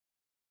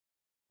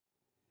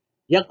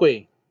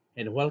Yakwe,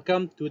 and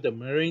welcome to the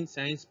Marine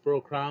Science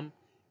program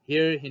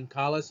here in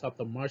College of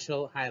the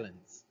Marshall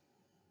Islands.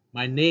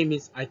 My name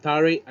is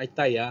Itaarei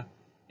Itaia,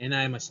 and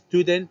I am a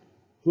student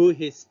who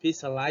is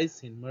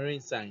specialized in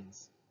marine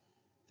science.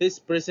 This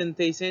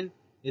presentation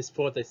is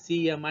for the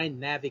CMI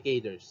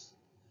navigators.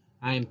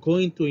 I am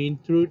going to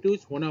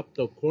introduce one of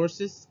the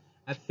courses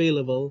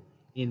available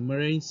in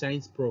Marine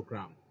Science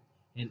program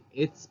and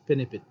its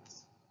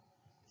benefits.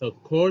 The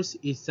course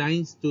is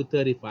Science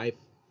 235,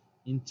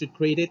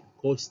 Integrated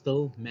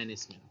Coastal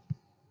Management.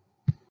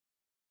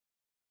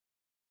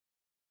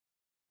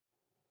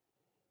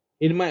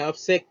 In my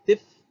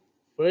objective,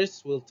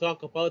 first we'll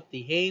talk about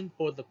the aim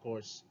for the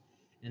course,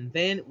 and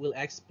then we'll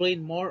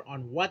explain more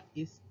on what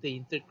is the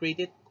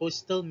integrated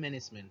coastal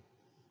management.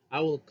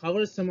 I will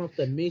cover some of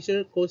the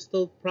major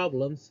coastal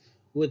problems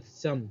with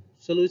some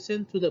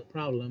solution to the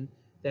problem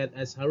that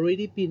has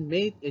already been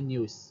made and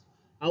used.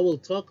 I will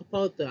talk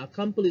about the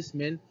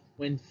accomplishment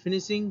when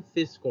finishing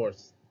this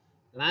course.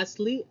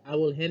 Lastly, I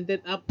will end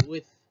it up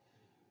with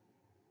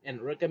a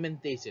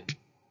recommendation.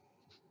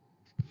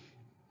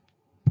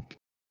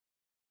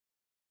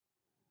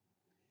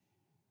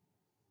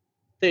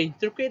 The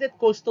integrated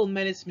coastal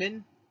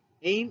management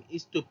aim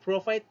is to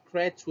provide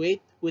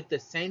graduates with the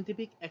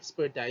scientific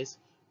expertise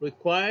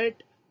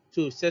required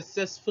to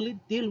successfully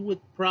deal with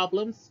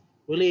problems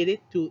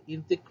related to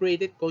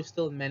integrated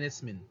coastal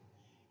management,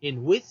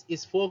 in which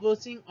is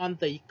focusing on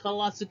the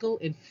ecological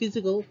and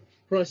physical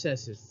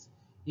processes,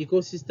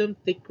 ecosystem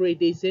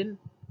degradation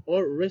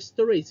or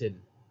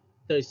restoration,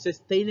 the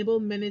sustainable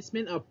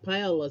management of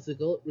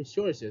biological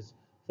resources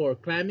for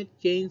climate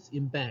change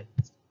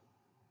impacts.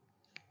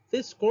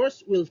 This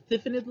course will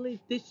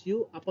definitely teach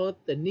you about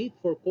the need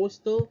for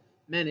coastal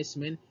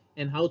management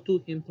and how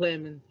to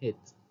implement it.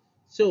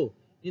 So,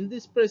 in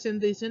this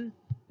presentation,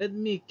 let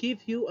me give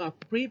you a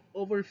brief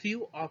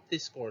overview of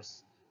this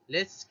course.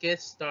 Let's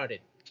get started.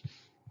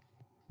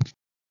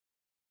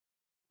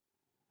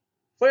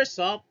 First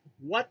off,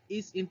 what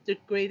is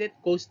integrated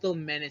coastal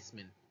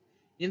management?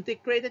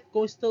 Integrated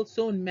coastal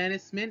zone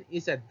management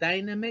is a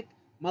dynamic,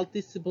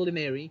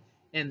 multidisciplinary,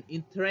 and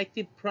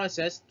interactive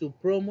process to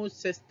promote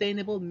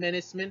sustainable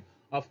management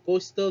of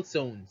coastal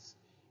zones.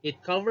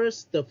 It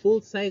covers the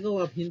full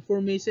cycle of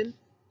information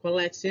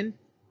collection,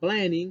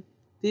 planning,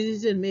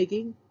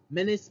 decision-making,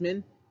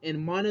 management,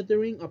 and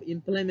monitoring of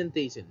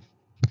implementation.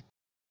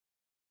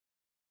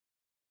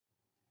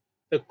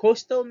 The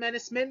coastal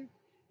management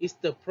is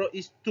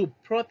to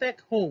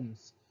protect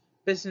homes,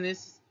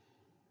 business,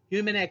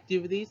 human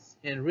activities,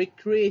 and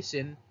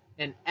recreation,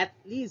 and at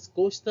least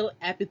coastal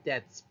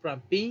habitats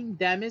from being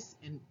damaged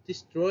and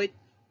destroyed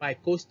by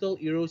coastal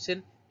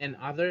erosion and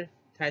other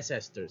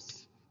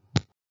disasters.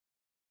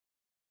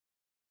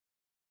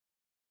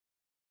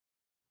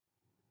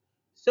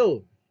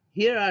 So,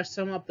 here are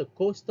some of the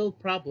coastal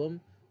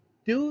problems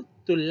due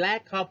to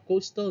lack of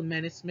coastal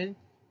management,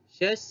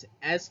 such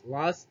as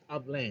loss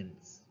of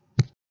lands,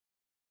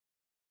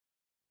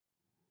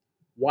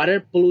 water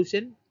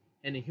pollution,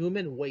 and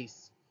human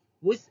waste,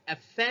 which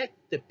affect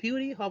the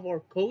beauty of our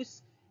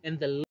coast and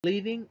the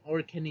living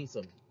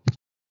organism.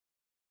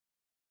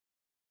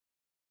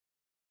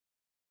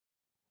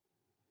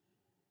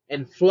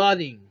 And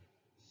flooding.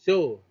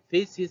 So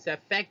this is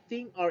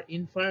affecting our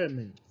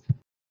environment.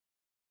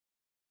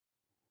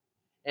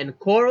 And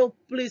coral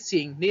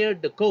bleaching near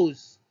the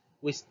coast,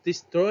 which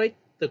destroyed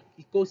the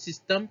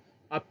ecosystem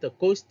of the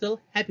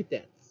coastal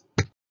habitats.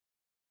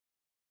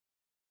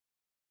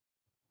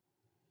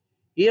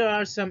 Here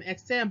are some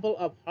examples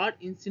of hard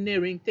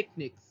engineering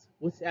techniques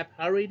which have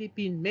already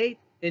been made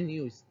and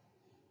used.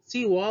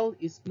 Seawall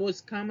is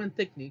most common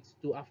techniques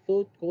to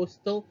avoid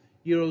coastal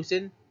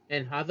erosion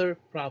and other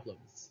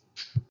problems.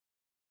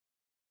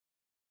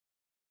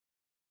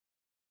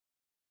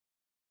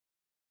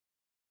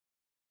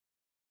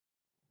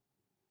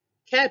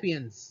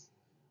 Cabins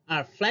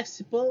are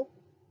flexible.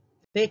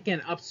 They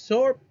can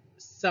absorb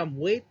some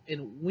weight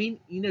and wind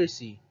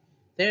inertia,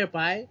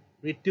 thereby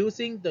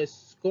reducing the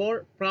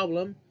score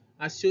problem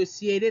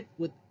associated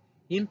with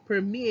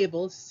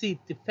impermeable sea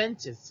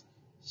defenses,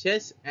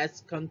 such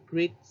as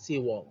concrete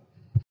seawall.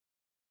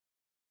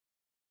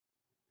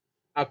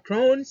 A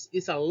crones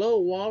is a low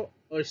wall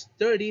or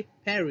sturdy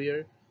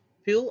barrier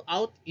built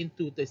out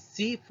into the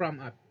sea from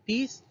a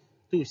piece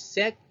to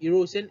check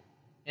erosion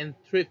and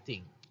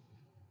drifting.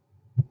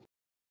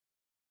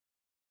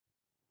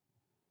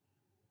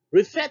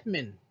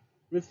 Revetment.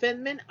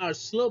 Revetment are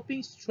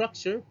sloping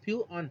structures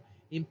built on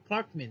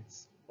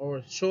embankments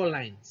or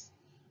shorelines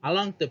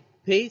along the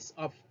base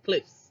of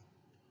cliffs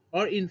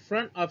or in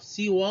front of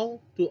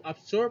seawall to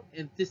absorb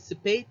and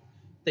dissipate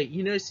the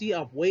inertia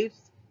of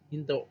waves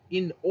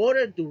in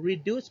order to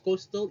reduce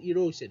coastal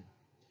erosion.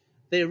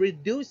 They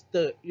reduce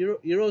the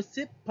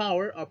erosive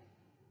power of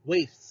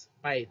waves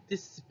by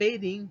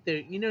dissipating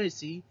their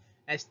inertia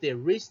as they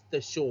reach the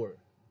shore.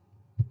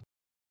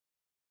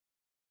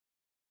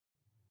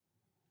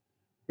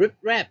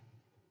 Riprap.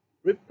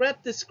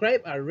 Riprap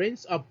describe a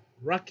range of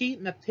rocky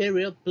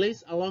material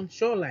placed along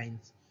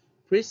shorelines,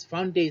 bridge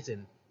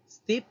foundations,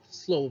 steep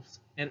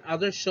slopes, and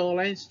other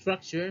shoreline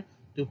structure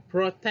to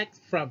protect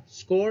from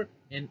score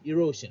and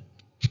erosion.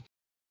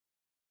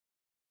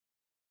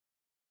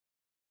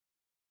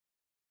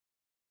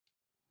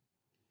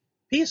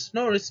 Piece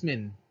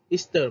nourishment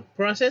is the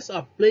process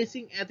of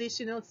placing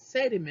additional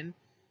sediment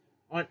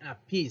on a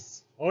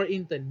piece or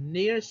in the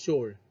near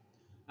shore.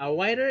 A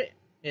wider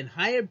and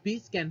higher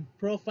beach can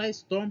provide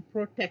storm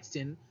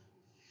protection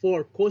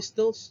for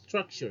coastal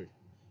structure,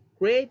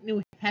 create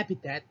new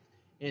habitat,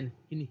 and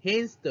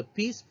enhance the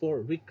piece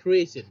for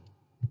recreation.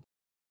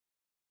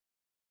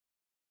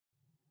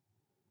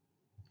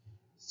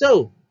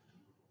 So,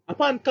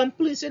 upon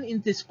completion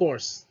in this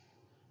course,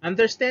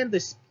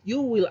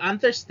 you will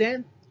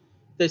understand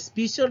the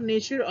special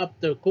nature of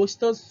the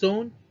coastal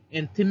zone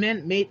and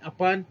demand made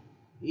upon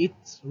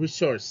its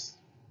resource.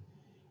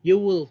 You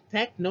will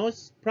take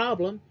notes,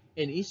 problem,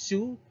 and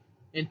issue,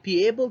 and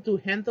be able to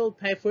handle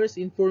diverse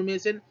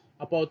information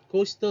about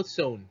coastal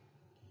zone.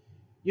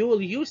 You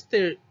will use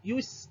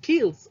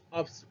skills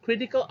of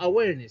critical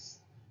awareness,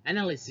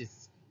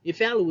 analysis,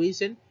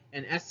 evaluation,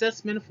 and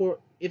assessment for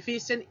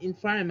efficient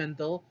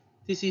environmental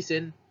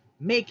decision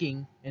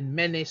making and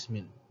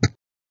management.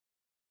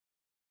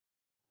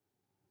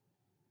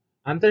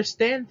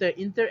 Understand the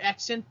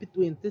interaction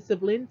between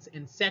disciplines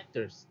and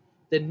sectors,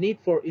 the need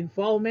for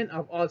involvement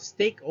of all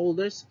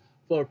stakeholders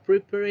for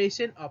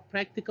preparation of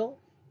practical,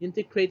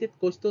 integrated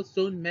coastal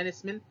zone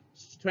management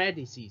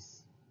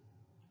strategies.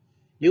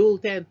 You will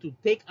tend to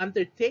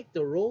undertake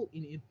the role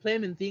in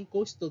implementing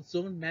coastal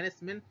zone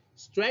management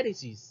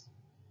strategies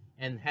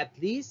and at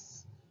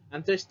least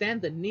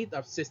understand the need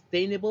of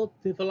sustainable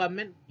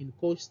development in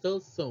coastal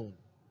zone.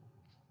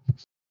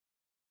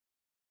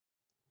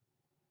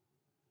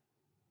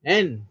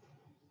 And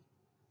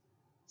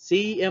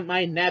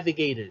CMI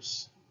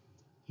navigators,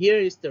 here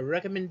is the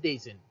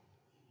recommendation.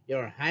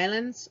 Your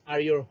highlands are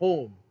your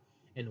home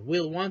and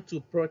will want to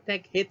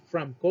protect it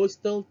from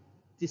coastal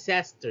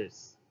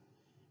disasters.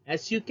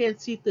 As you can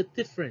see the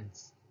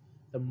difference,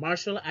 the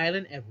Marshall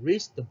Islands have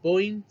reached the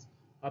point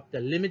of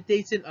the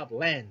limitation of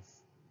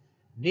lands,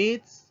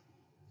 needs,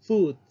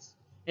 food,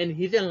 and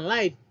even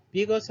life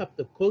because of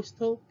the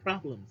coastal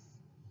problems.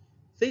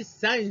 This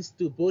Science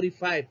to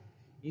 45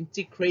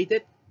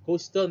 integrated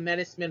coastal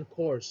management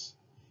course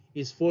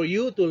is for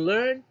you to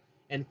learn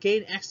and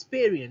gain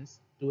experience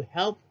to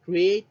help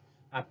create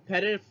a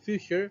better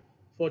future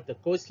for the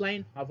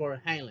coastline of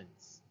our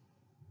highlands.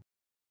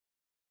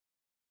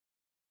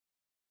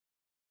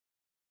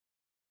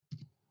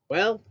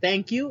 Well,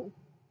 thank you,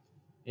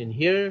 and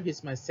here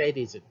is my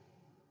citation.